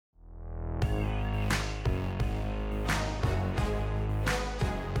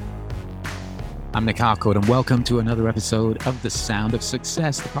I'm Nick Harcourt, and welcome to another episode of The Sound of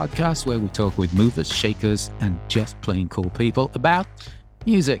Success, the podcast where we talk with movers, shakers, and just plain cool people about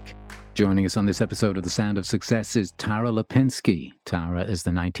music. Joining us on this episode of The Sound of Success is Tara Lipinski. Tara is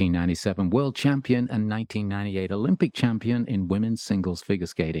the 1997 world champion and 1998 Olympic champion in women's singles figure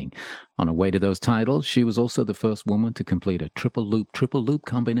skating. On her way to those titles, she was also the first woman to complete a triple loop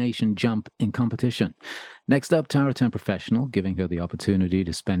combination jump in competition. Next up, Tara turned professional, giving her the opportunity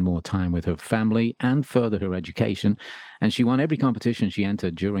to spend more time with her family and further her education. And she won every competition she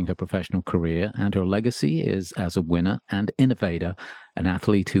entered during her professional career, and her legacy is as a winner and innovator, an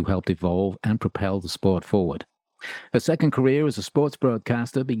athlete who helped evolve and propel the sport forward. Her second career as a sports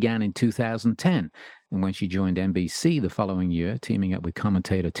broadcaster began in 2010, and when she joined NBC the following year, teaming up with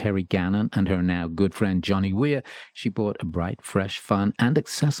commentator Terry Gannon and her now good friend Johnny Weir, she brought a bright, fresh, fun, and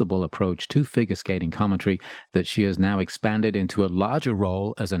accessible approach to figure skating commentary that she has now expanded into a larger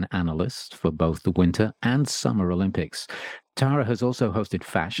role as an analyst for both the Winter and Summer Olympics. Tara has also hosted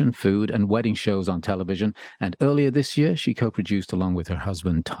fashion, food, and wedding shows on television, and earlier this year, she co-produced along with her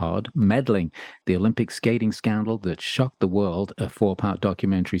husband Todd, Meddling, the Olympic skating scandal that shocked the world, a 4-part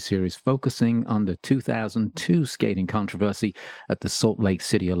documentary series focusing on the 2002 skating controversy at the Salt Lake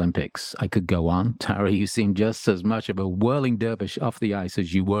City Olympics. I could go on. Tara, you seem just as much of a whirling dervish off the ice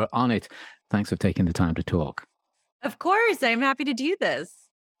as you were on it. Thanks for taking the time to talk. Of course, I'm happy to do this.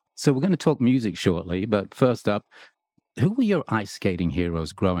 So we're going to talk music shortly, but first up, who were your ice skating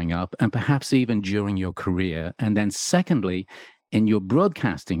heroes growing up and perhaps even during your career? And then secondly, in your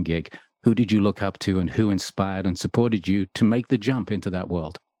broadcasting gig, who did you look up to and who inspired and supported you to make the jump into that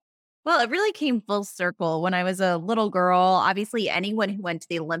world? Well, it really came full circle when I was a little girl. Obviously, anyone who went to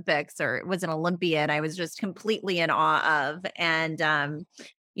the Olympics or was an Olympian, I was just completely in awe of. And,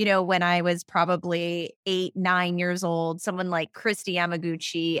 when I was probably 8, 9 years old, someone like Kristi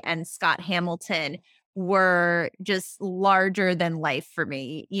Yamaguchi and Scott Hamilton were just larger than life for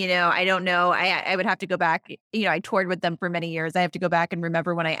me. I don't know. I would have to go back. I toured with them for many years. I have to go back and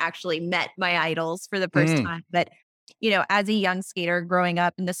remember when I actually met my idols for the first time. But, as a young skater growing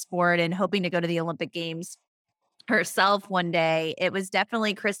up in the sport and hoping to go to the Olympic Games herself one day, it was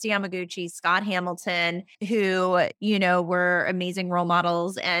definitely Kristi Yamaguchi, Scott Hamilton, who, were amazing role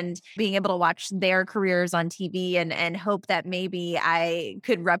models, and being able to watch their careers on TV and hope that maybe I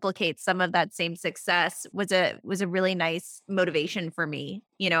could replicate some of that same success was a really nice motivation for me,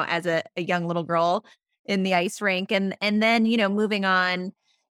 as a young little girl in the ice rink. And then, moving on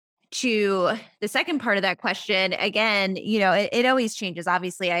to the second part of that question, again, it always changes.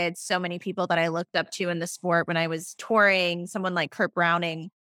 Obviously, I had so many people that I looked up to in the sport when I was touring, someone like Kurt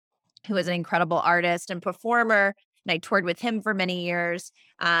Browning, who was an incredible artist and performer. And I toured with him for many years,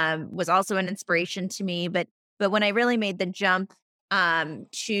 was also an inspiration to me. But when I really made the jump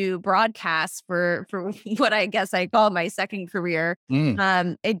to broadcast for what I guess I call my second career,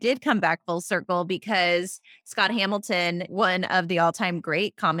 it did come back full circle because Scott Hamilton, one of the all-time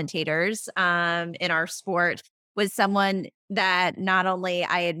great commentators in our sport, was someone that not only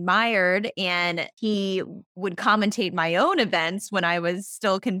I admired, and he would commentate my own events when I was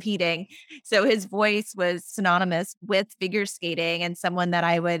still competing. So his voice was synonymous with figure skating, and someone that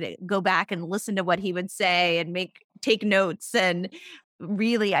I would go back and listen to what he would say and take notes. And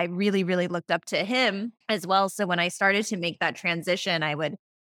really, I really, really looked up to him as well. So when I started to make that transition, I would,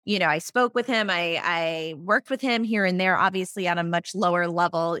 I spoke with him. I worked with him here and there, obviously at a much lower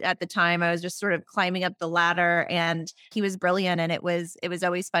level. At the time, I was just sort of climbing up the ladder, and he was brilliant. And it was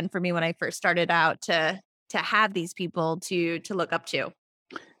always fun for me when I first started out to have these people to look up to.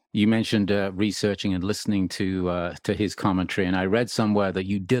 You mentioned researching and listening to his commentary, and I read somewhere that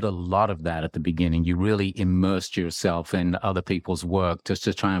you did a lot of that at the beginning. You really immersed yourself in other people's work just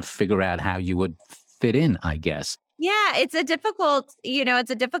to try and figure out how you would fit in, I guess. Yeah, it's a difficult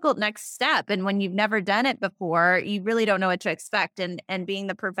next step. And when you've never done it before, you really don't know what to expect. And being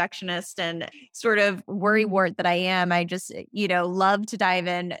the perfectionist and sort of worrywart that I am, I just, love to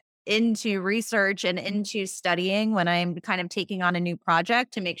dive into research and into studying when I'm kind of taking on a new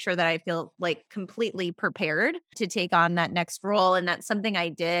project to make sure that I feel like completely prepared to take on that next role. And that's something I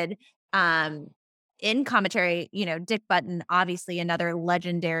did in commentary. Dick Button, obviously another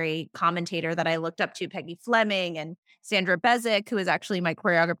legendary commentator that I looked up to, Peggy Fleming and Sandra Bezic, who is actually my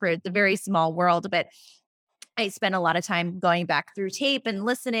choreographer. It's a very small world, but I spent a lot of time going back through tape and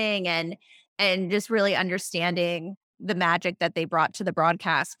listening and just really understanding the magic that they brought to the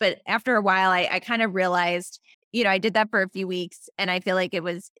broadcast. But after a while, I kind of realized, I did that for a few weeks, and I feel like it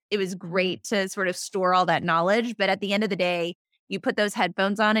was great to sort of store all that knowledge. But at the end of the day, you put those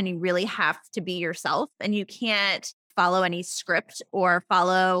headphones on and you really have to be yourself, and you can't follow any script or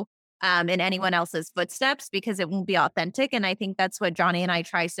follow in anyone else's footsteps because it won't be authentic. And I think that's what Johnny and I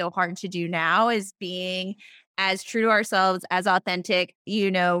try so hard to do now is being as true to ourselves, as authentic,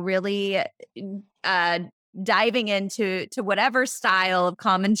 really uh, diving into whatever style of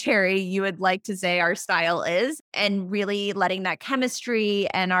commentary you would like to say our style is, and really letting that chemistry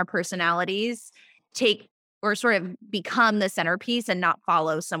and our personalities take or sort of become the centerpiece and not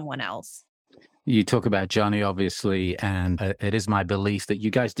follow someone else. You talk about Johnny, obviously, and it is my belief that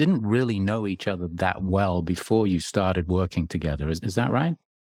you guys didn't really know each other that well before you started working together. Is that right?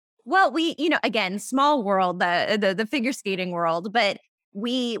 Well, we, again, small world, the figure skating world, but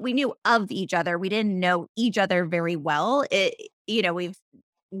we knew of each other. We didn't know each other very well. We've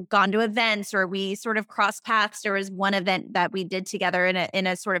gone to events or we sort of crossed paths. There was one event that we did together in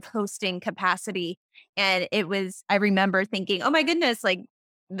a sort of hosting capacity. And I remember thinking, oh my goodness, like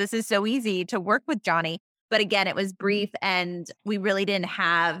this is so easy to work with Johnny. But again, it was brief and we really didn't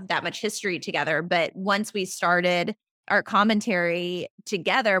have that much history together. But once we started our commentary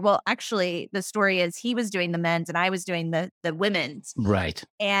together, well, actually the story is he was doing the men's and I was doing the women's. Right.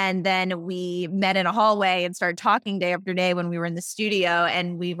 And then we met in a hallway and started talking day after day when we were in the studio.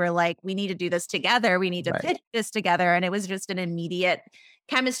 And we were like, we need to do this together. We need to pitch this together. And it was just an immediate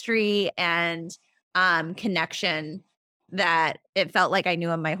chemistry and connection that it felt like I knew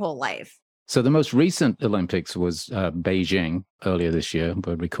him my whole life. So the most recent Olympics was Beijing earlier this year.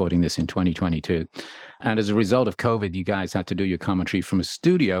 We're recording this in 2022. And as a result of COVID, you guys had to do your commentary from a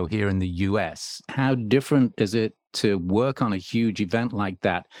studio here in the US. How different is it to work on a huge event like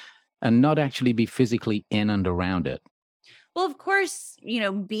that and not actually be physically in and around it? Well, of course,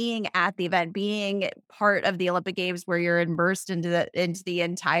 being at the event, being part of the Olympic Games where you're immersed into the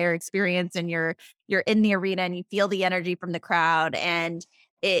entire experience and you're in the arena and you feel the energy from the crowd, and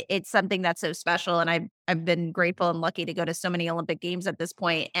it's something that's so special. And I've been grateful and lucky to go to so many Olympic Games at this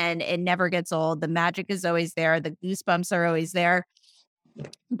point, and it never gets old. The magic is always there. The goosebumps are always there.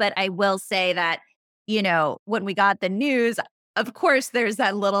 But I will say that, when we got the news, of course, there's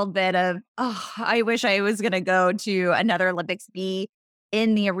that little bit of, oh, I wish I was going to go to another Olympics, be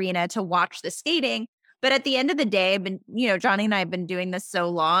in the arena to watch the skating. But at the end of the day, Johnny and I have been doing this so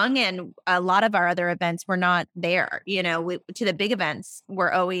long, and a lot of our other events, we're not there. To the big events,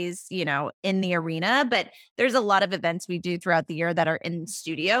 we're always, in the arena. But there's a lot of events we do throughout the year that are in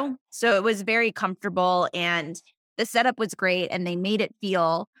studio. So it was very comfortable, and the setup was great, and they made it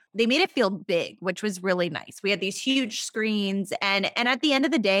feel big, which was really nice. We had these huge screens, and at the end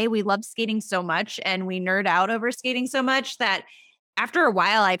of the day, we love skating so much and we nerd out over skating so much that after a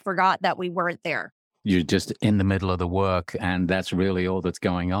while, I forgot that we weren't there. You're just in the middle of the work, and that's really all that's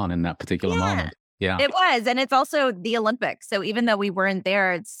going on in that particular moment. Yeah, it was. And it's also the Olympics. So even though we weren't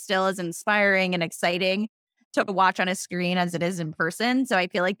there, it's still as inspiring and exciting to watch on a screen as it is in person. So I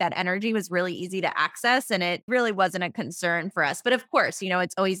feel like that energy was really easy to access, and it really wasn't a concern for us. But of course,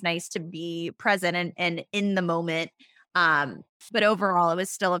 it's always nice to be present and in the moment. But overall, it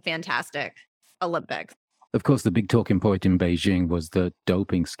was still a fantastic Olympics. Of course, the big talking point in Beijing was the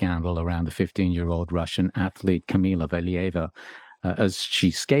doping scandal around the 15-year-old Russian athlete Kamila Valieva. As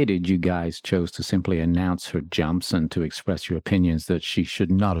she skated, you guys chose to simply announce her jumps and to express your opinions that she should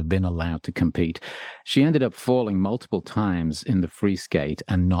not have been allowed to compete. She ended up falling multiple times in the free skate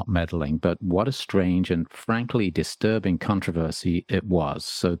and not medaling, but what a strange and frankly disturbing controversy it was.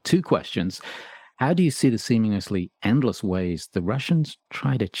 So 2 questions. How do you see the seemingly endless ways the Russians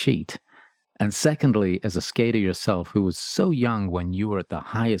try to cheat? And secondly, as a skater yourself who was so young when you were at the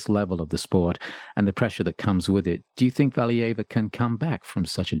highest level of the sport and the pressure that comes with it, do you think Valieva can come back from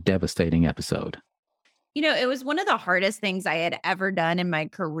such a devastating episode? It was one of the hardest things I had ever done in my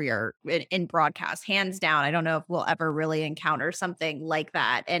career in broadcast, hands down. I don't know if we'll ever really encounter something like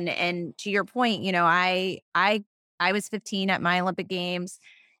that. And to your point, I was 15 at my Olympic Games.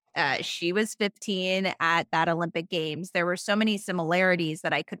 She was 15 at that Olympic Games. There were so many similarities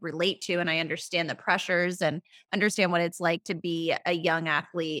that I could relate to, and I understand the pressures and understand what it's like to be a young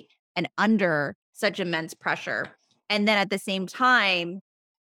athlete and under such immense pressure. And then at the same time,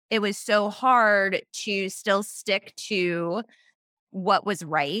 it was so hard to still stick to what was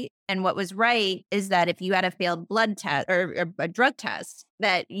right. And what was right is that if you had a failed blood test or a drug test,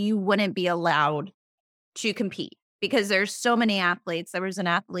 that you wouldn't be allowed to compete. Because there's so many athletes. There was an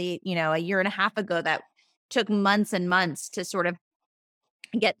athlete, a year and a half ago that took months and months to sort of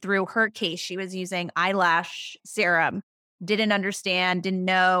get through her case. She was using eyelash serum, didn't understand, didn't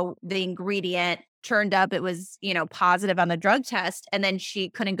know the ingredient, turned up, it was, positive on the drug test. And then she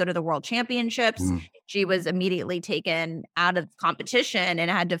couldn't go to the world championships. She was immediately taken out of competition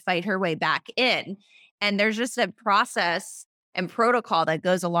and had to fight her way back in. And there's just a process and protocol that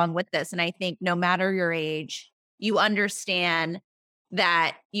goes along with this. And I think no matter your age, you understand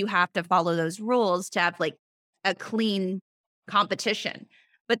that you have to follow those rules to have like a clean competition.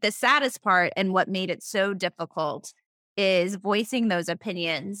 But the saddest part and what made it so difficult is voicing those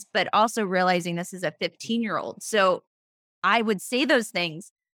opinions, but also realizing this is a 15-year-old. So I would say those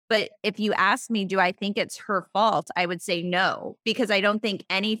things. But if you ask me, do I think it's her fault? I would say no, because I don't think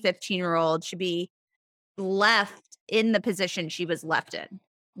any 15-year-old should be left in the position she was left in.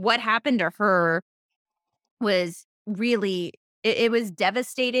 What happened to her was really, it was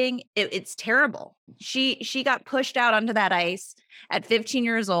devastating. It's terrible. She got pushed out onto that ice at 15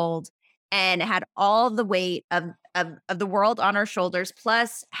 years old and had all the weight of the world on her shoulders,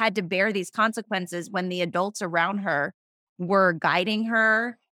 plus had to bear these consequences when the adults around her were guiding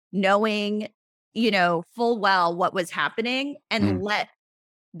her, knowing, full well what was happening, and let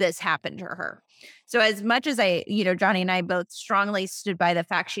this happen to her. So as much as Johnny and I both strongly stood by the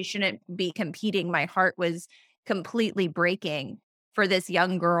fact she shouldn't be competing, my heart was completely breaking for this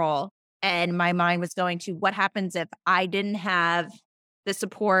young girl. And my mind was going to, what happens if I didn't have the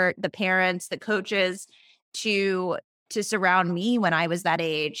support, the parents, the coaches to surround me when I was that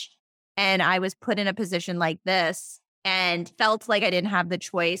age? And I was put in a position like this and felt like I didn't have the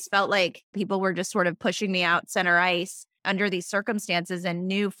choice, felt like people were just sort of pushing me out center ice under these circumstances, and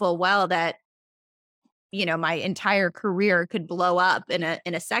knew full well that, my entire career could blow up in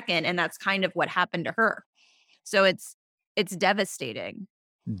a second. And that's kind of what happened to her. So it's devastating.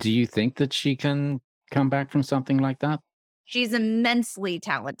 Do you think that she can come back from something like that? She's immensely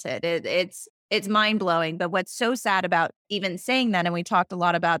talented. It's mind blowing. But what's so sad about even saying that, and we talked a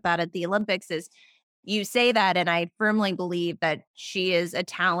lot about that at the Olympics, is you say that, and I firmly believe that she is a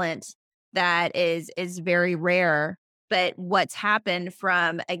talent that is very rare. But what's happened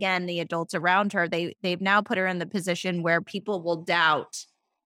from, again, the adults around her, they've now put her in the position where people will doubt,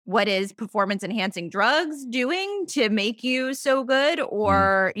 what is performance enhancing drugs doing to make you so good?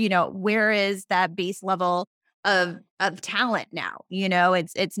 Or, where is that base level of talent now?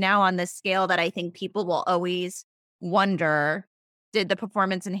 It's now on this scale that I think people will always wonder, did the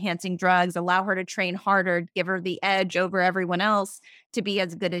performance enhancing drugs allow her to train harder, give her the edge over everyone else to be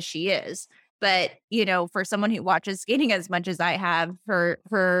as good as she is? But, for someone who watches skating as much as I have,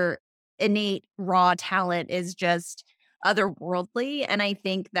 her innate raw talent is just otherworldly. And I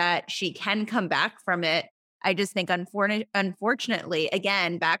think that she can come back from it. I just think, unfortunately,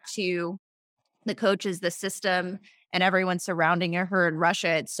 again, back to the coaches, the system, and everyone surrounding her in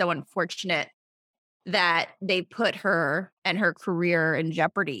Russia, it's so unfortunate that they put her and her career in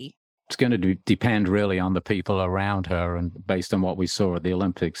jeopardy. It's going to depend really on the people around her. And based on what we saw at the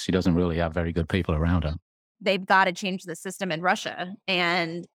Olympics, she doesn't really have very good people around her. They've got to change the system in Russia.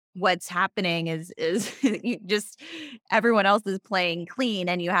 And what's happening is you just, everyone else is playing clean,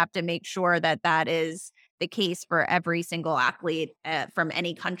 and you have to make sure that that is the case for every single athlete from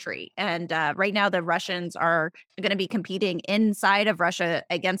any country. And right now, the Russians are going to be competing inside of Russia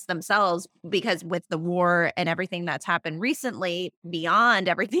against themselves, because with the war and everything that's happened recently, beyond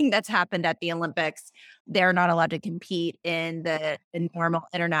everything that's happened at the Olympics, they're not allowed to compete in normal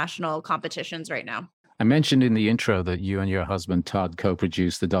international competitions right now. I mentioned in the intro that you and your husband, Todd,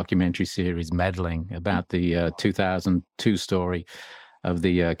 co-produced the documentary series Meddling, about the 2002 story of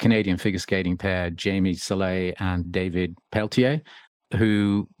the Canadian figure skating pair, Jamie Salé and David Peltier,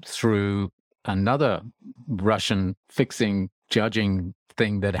 who, through another Russian fixing judging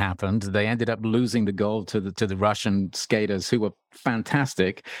thing that happened, they ended up losing the gold to the Russian skaters, who were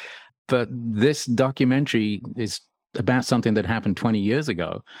fantastic. But this documentary is about something that happened 20 years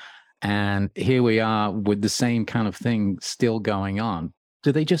ago. And here we are with the same kind of thing still going on.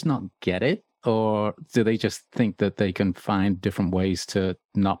 Do they just not get it? Or do they just think that they can find different ways to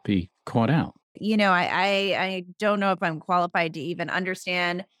not be caught out? I don't know if I'm qualified to even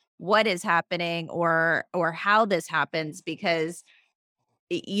understand what is happening or how this happens, because,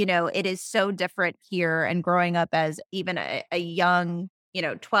 it is so different here. And growing up as even a young,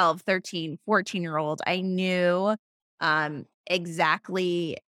 12, 13, 14-year-old, I knew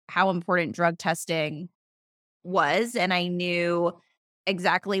exactly how important drug testing was. And I knew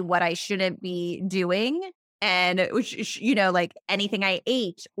exactly what I shouldn't be doing. And, like anything I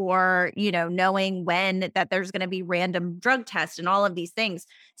ate, or, knowing when that there's going to be random drug tests and all of these things.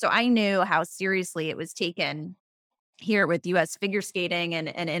 So I knew how seriously it was taken here with US figure skating and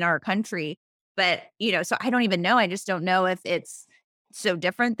in our country. But, so I don't even know. I just don't know if it's so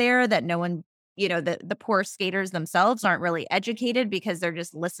different there that no one, the poor skaters themselves aren't really educated, because they're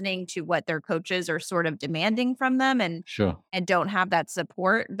just listening to what their coaches are sort of demanding from them, and Sure. and don't have that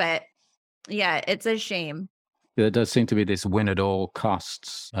support. But yeah, it's a shame. There does seem to be this win at all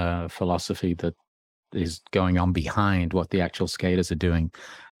costs philosophy that is going on behind what the actual skaters are doing.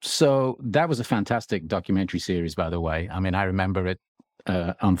 So that was a fantastic documentary series, by the way. I mean, I remember it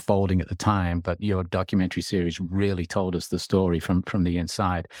unfolding at the time, but your documentary series really told us the story from the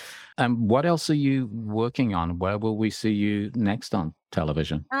inside. What else are you working on? Where will we see you next on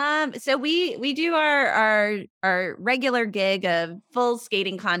television? So we do our regular gig of full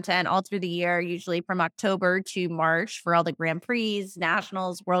skating content all through the year, usually from October to March for all the Grand Prix,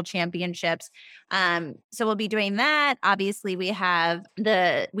 Nationals, World Championships. So we'll be doing that. Obviously,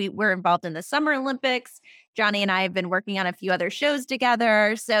 we're involved in the Summer Olympics. Johnny and I have been working on a few other shows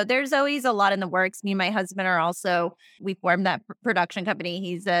together. So there's always a lot in the works. Me and my husband we formed that production company.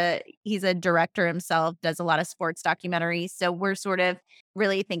 He's a director himself, does a lot of sports documentaries. So we're sort of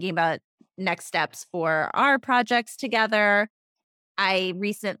really thinking about next steps for our projects together. I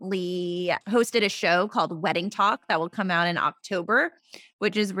recently hosted a show called Wedding Talk that will come out in October,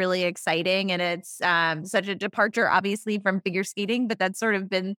 which is really exciting. And it's such a departure, obviously, from figure skating, but that's sort of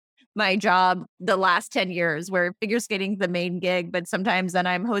been my job the last 10 years, where figure skating is the main gig, but sometimes then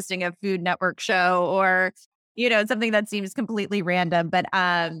I'm hosting a Food Network show or, something that seems completely random, but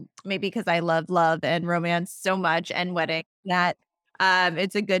maybe because I love and romance so much and wedding that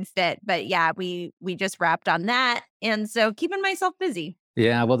it's a good fit. But yeah, we just wrapped on that. And so keeping myself busy.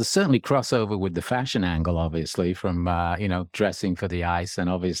 Yeah, well, there's certainly crossover with the fashion angle, obviously, from, dressing for the ice and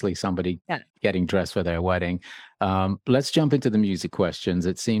obviously somebody getting dressed for their wedding. Let's jump into the music questions.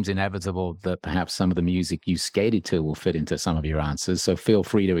 It seems inevitable that perhaps some of the music you skated to will fit into some of your answers. So feel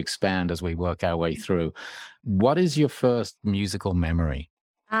free to expand as we work our way through. What is your first musical memory?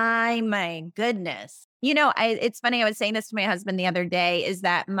 My goodness. It's funny. I was saying this to my husband the other day, is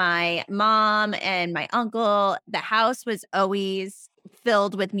that my mom and my uncle, the house was always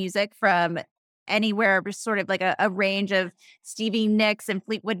filled with music from anywhere, sort of like a range of Stevie Nicks and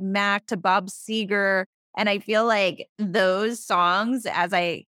Fleetwood Mac to Bob Seger. And I feel like those songs, as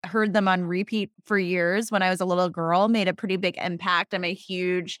I heard them on repeat for years when I was a little girl, made a pretty big impact. I'm a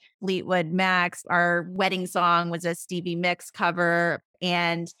huge Fleetwood Mac. Our wedding song was a Stevie Nicks cover.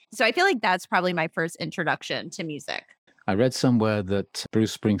 And so I feel like that's probably my first introduction to music. I read somewhere that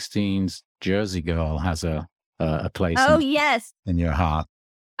Bruce Springsteen's Jersey Girl has a place yes, in your heart.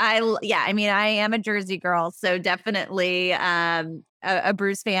 I am a Jersey girl, so definitely a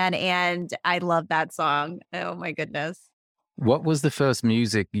Bruce fan, and I love that song. Oh my goodness. What was the first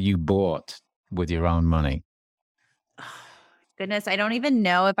music you bought with your own money? Goodness, I don't even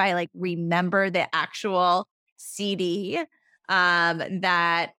know if I remember the actual CD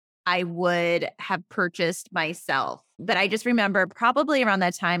that I would have purchased myself. But I just remember probably around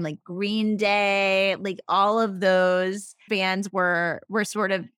that time, Green Day, all of those bands were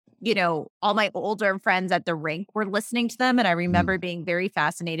sort of, all my older friends at the rink were listening to them. And I remember being very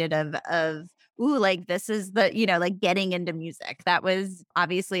fascinated of this is the, getting into music. That was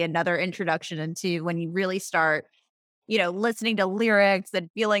obviously another introduction into when you really start, listening to lyrics and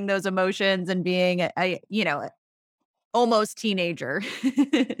feeling those emotions and being almost teenager.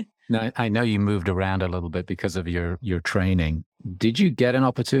 Now, I know you moved around a little bit because of your training. Did you get an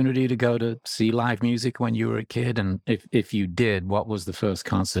opportunity to go to see live music when you were a kid? And if you did, what was the first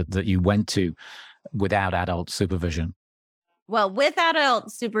concert that you went to without adult supervision? Well, with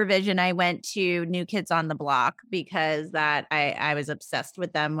adult supervision, I went to New Kids on the Block because I was obsessed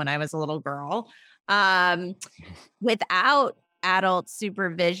with them when I was a little girl. Without adult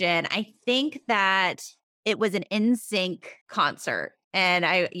supervision, I think that it was an NSYNC concert. And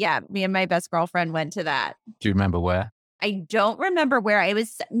me and my best girlfriend went to that. Do you remember where? I don't remember where. I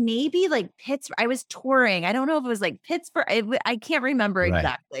was maybe Pittsburgh. I was touring. I don't know if it was Pittsburgh. I can't remember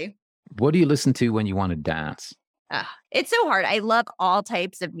exactly. What do you listen to when you want to dance? It's so hard. I love all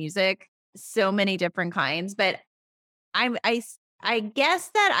types of music, so many different kinds. But I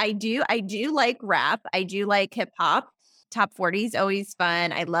guess that I do like rap. I do like hip hop. Top 40 is always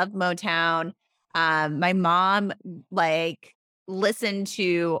fun. I love Motown. My mom listened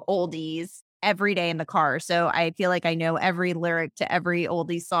to oldies every day in the car. So I feel like I know every lyric to every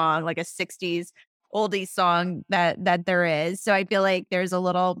oldie song, like a 60s oldie song that there is. So I feel like there's a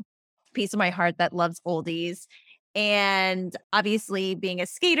little piece of my heart that loves oldies. And obviously being a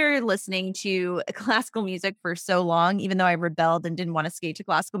skater, listening to classical music for so long, even though I rebelled and didn't want to skate to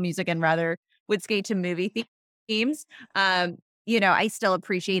classical music and rather would skate to movie themes. I still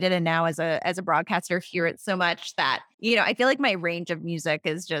appreciate it. And now as a broadcaster, hear it so much that, I feel like my range of music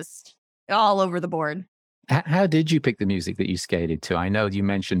is just all over the board. How did you pick the music that you skated to? I know you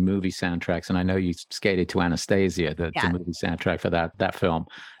mentioned movie soundtracks, and I know you skated to Anastasia, the movie soundtrack for that film.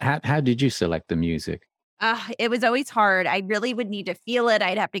 How did you select the music? It was always hard. I really would need to feel it.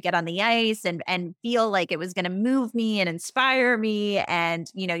 I'd have to get on the ice and feel like it was going to move me and inspire me. And,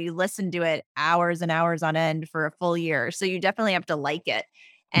 you listen to it hours and hours on end for a full year. So you definitely have to like it.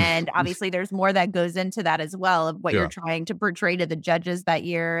 And obviously there's more that goes into that as well of what you're Yeah. trying to portray to the judges that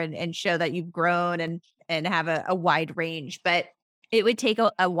year and show that you've grown and have a wide range. But it would take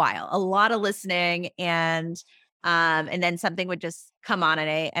a while, a lot of listening and then something would just come on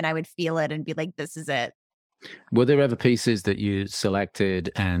and I would feel it and be like, this is it. Were there ever pieces that you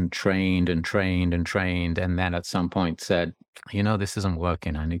selected and trained and trained and trained, and then at some point said, this isn't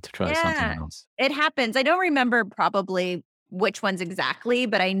working. I need to try something Yeah, else? it happens. I don't remember probably which ones exactly,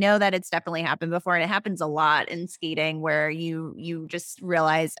 but I know that it's definitely happened before, and it happens a lot in skating where you just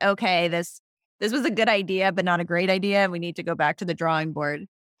realize, okay, this was a good idea, but not a great idea. We need to go back to the drawing board.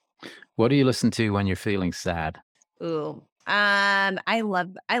 What do you listen to when you're feeling sad? Ooh, I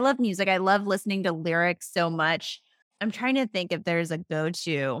love music. I love listening to lyrics so much. I'm trying to think if there's a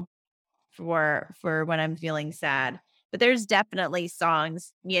go-to for when I'm feeling sad. But there's definitely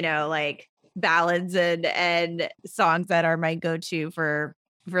songs, like ballads and songs that are my go-to for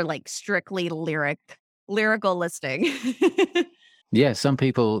like strictly lyrical listening. Yeah, some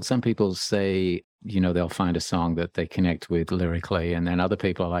people say, they'll find a song that they connect with lyrically, and then other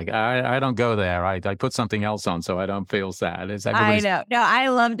people are like, I don't go there. I put something else on so I don't feel sad. It's I everybody's know. No, I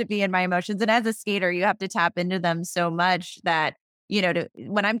love to be in my emotions. And as a skater, you have to tap into them so much that,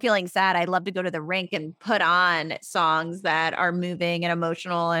 when I'm feeling sad, I love to go to the rink and put on songs that are moving and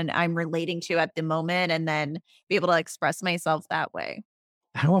emotional and I'm relating to at the moment and then be able to express myself that way.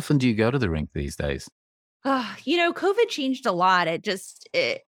 How often do you go to the rink these days? COVID changed a lot.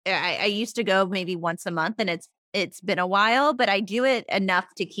 I used to go maybe once a month and it's been a while, but I do it enough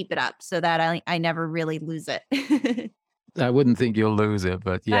to keep it up so that I never really lose it. I wouldn't think you'll lose it,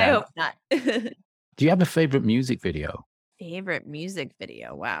 but I yeah. hope not. Do you have a favorite music video? Favorite music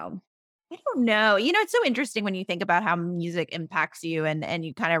video? Wow. I don't know. It's so interesting when you think about how music impacts you and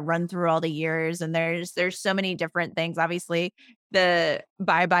you kind of run through all the years and there's so many different things. Obviously, the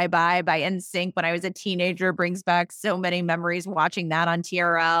Bye Bye Bye by NSYNC when I was a teenager brings back so many memories watching that on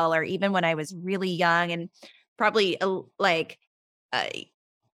TRL or even when I was really young and probably like uh,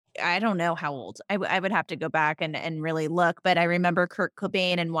 I don't know how old. I would have to go back and really look, but I remember Kurt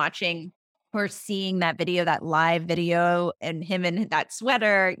Cobain and watching or seeing that video, that live video and him in that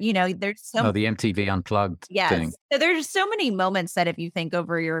sweater, there's Oh, the MTV Unplugged thing. yes. So there's so many moments that if you think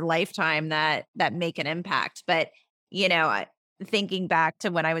over your lifetime that make an impact. But, thinking back to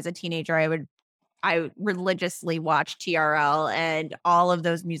when I was a teenager, I religiously watched TRL and all of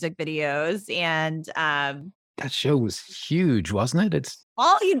those music videos and That show was huge, wasn't it? It's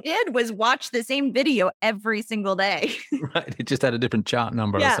all you did was watch the same video every single day. right. It just had a different chart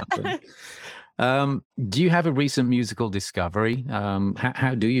number or Yeah. something. Do you have a recent musical discovery?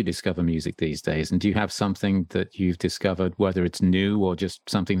 How do you discover music these days? And do you have something that you've discovered, whether it's new or just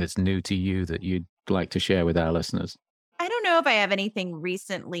something that's new to you that you'd like to share with our listeners? I don't know if I have anything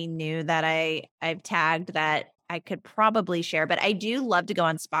recently new that I've tagged that I could probably share, but I do love to go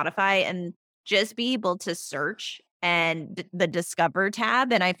on Spotify and just be able to search and the discover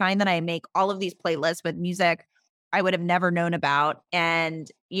tab. And I find that I make all of these playlists with music I would have never known about. And,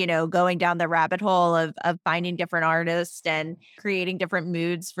 going down the rabbit hole of finding different artists and creating different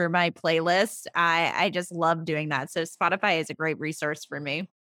moods for my playlist. I just love doing that. So Spotify is a great resource for me.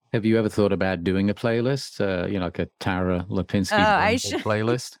 Have you ever thought about doing a playlist, like a Tara Lipinski I should.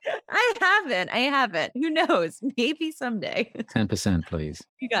 playlist? I haven't. Who knows? Maybe someday. 10%, please.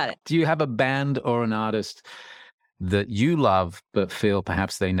 You got it. Do you have a band or an artist that you love, but feel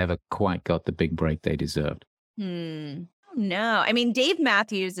perhaps they never quite got the big break they deserved? No. I mean, Dave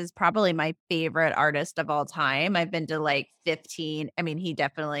Mathews is probably my favorite artist of all time. I've been to like 15. I mean, he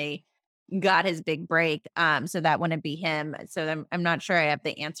definitely got his big break. So that wouldn't be him. So I'm not sure I have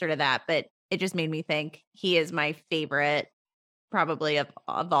the answer to that, but it just made me think he is my favorite probably of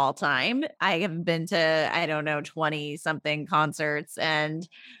all time. I have been to, I don't know, 20 something concerts and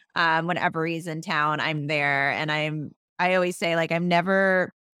whenever he's in town, I'm there. And I always say like, I've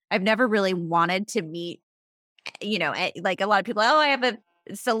never really wanted to meet, like a lot of people, I have a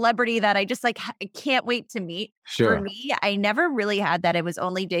celebrity that I just like, I can't wait to meet. Sure. For me, I never really had that. It was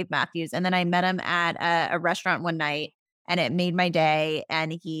only Dave Mathews. And then I met him at a restaurant one night and it made my day.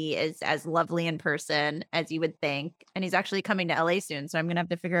 And he is as lovely in person as you would think. And he's actually coming to LA soon. So I'm going to have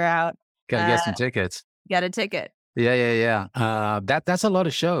to figure out. Gotta get some tickets. Get a ticket. Yeah. That's a lot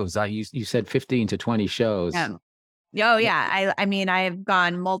of shows. You said 15 to 20 shows. Yeah. Oh yeah. I mean, I have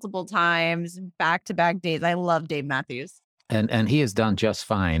gone multiple times, back-to-back days. I love Dave Mathews. And he has done just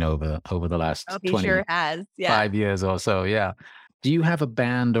fine over the last Oh, he sure has. Yeah. 5 years or so. Yeah. Do you have a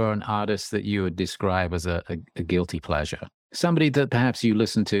band or an artist that you would describe as a guilty pleasure? Somebody that perhaps you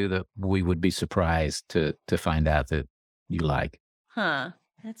listen to that we would be surprised to find out that you like? Huh.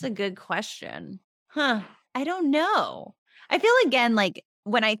 That's a good question. Huh. I don't know. I feel again like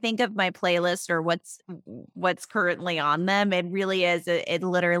when I think of my playlist or what's currently on them, it really is. It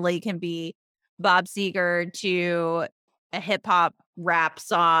literally can be Bob Seger to a hip hop rap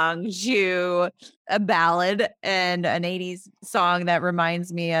song to a ballad and an 80s song that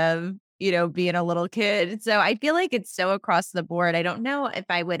reminds me of, being a little kid. So I feel like it's so across the board. I don't know if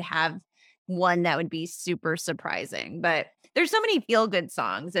I would have one that would be super surprising, but there's so many feel good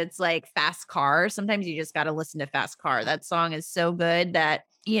songs. It's like Fast Car. Sometimes you just got to listen to Fast Car. That song is so good that,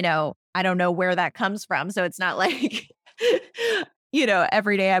 I don't know where that comes from. So it's not like,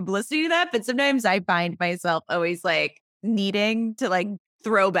 every day I'm listening to that, but sometimes I find myself always like needing to like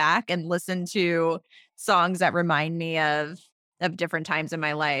throw back and listen to songs that remind me of different times in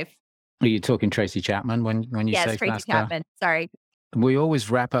my life. Are you talking Tracy Chapman when you Yes, say Tracy Fast Car? Chapman. Sorry. We always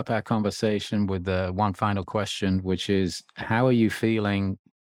wrap up our conversation with one final question, which is, how are you feeling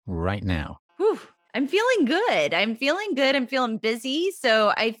right now? Whew. I'm feeling good. I'm feeling busy.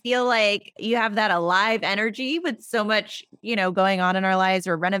 So I feel like you have that alive energy with so much, going on in our lives.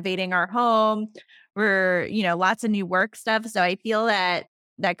 We're renovating our home. We're, lots of new work stuff. So I feel that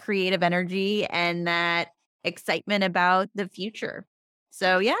creative energy and that excitement about the future.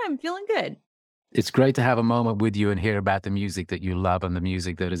 So yeah, I'm feeling good. It's great to have a moment with you and hear about the music that you love and the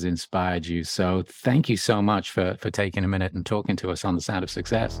music that has inspired you. So thank you so much for taking a minute and talking to us on The Sound of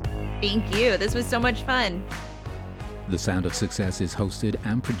Success. Thank you. This was so much fun. The Sound of Success is hosted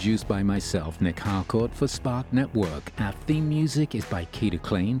and produced by myself, Nick Harcourt, for Spark Network. Our theme music is by Keita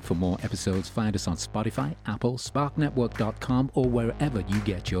Klein. For more episodes, find us on Spotify, Apple, sparknetwork.com, or wherever you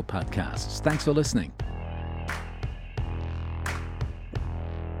get your podcasts. Thanks for listening.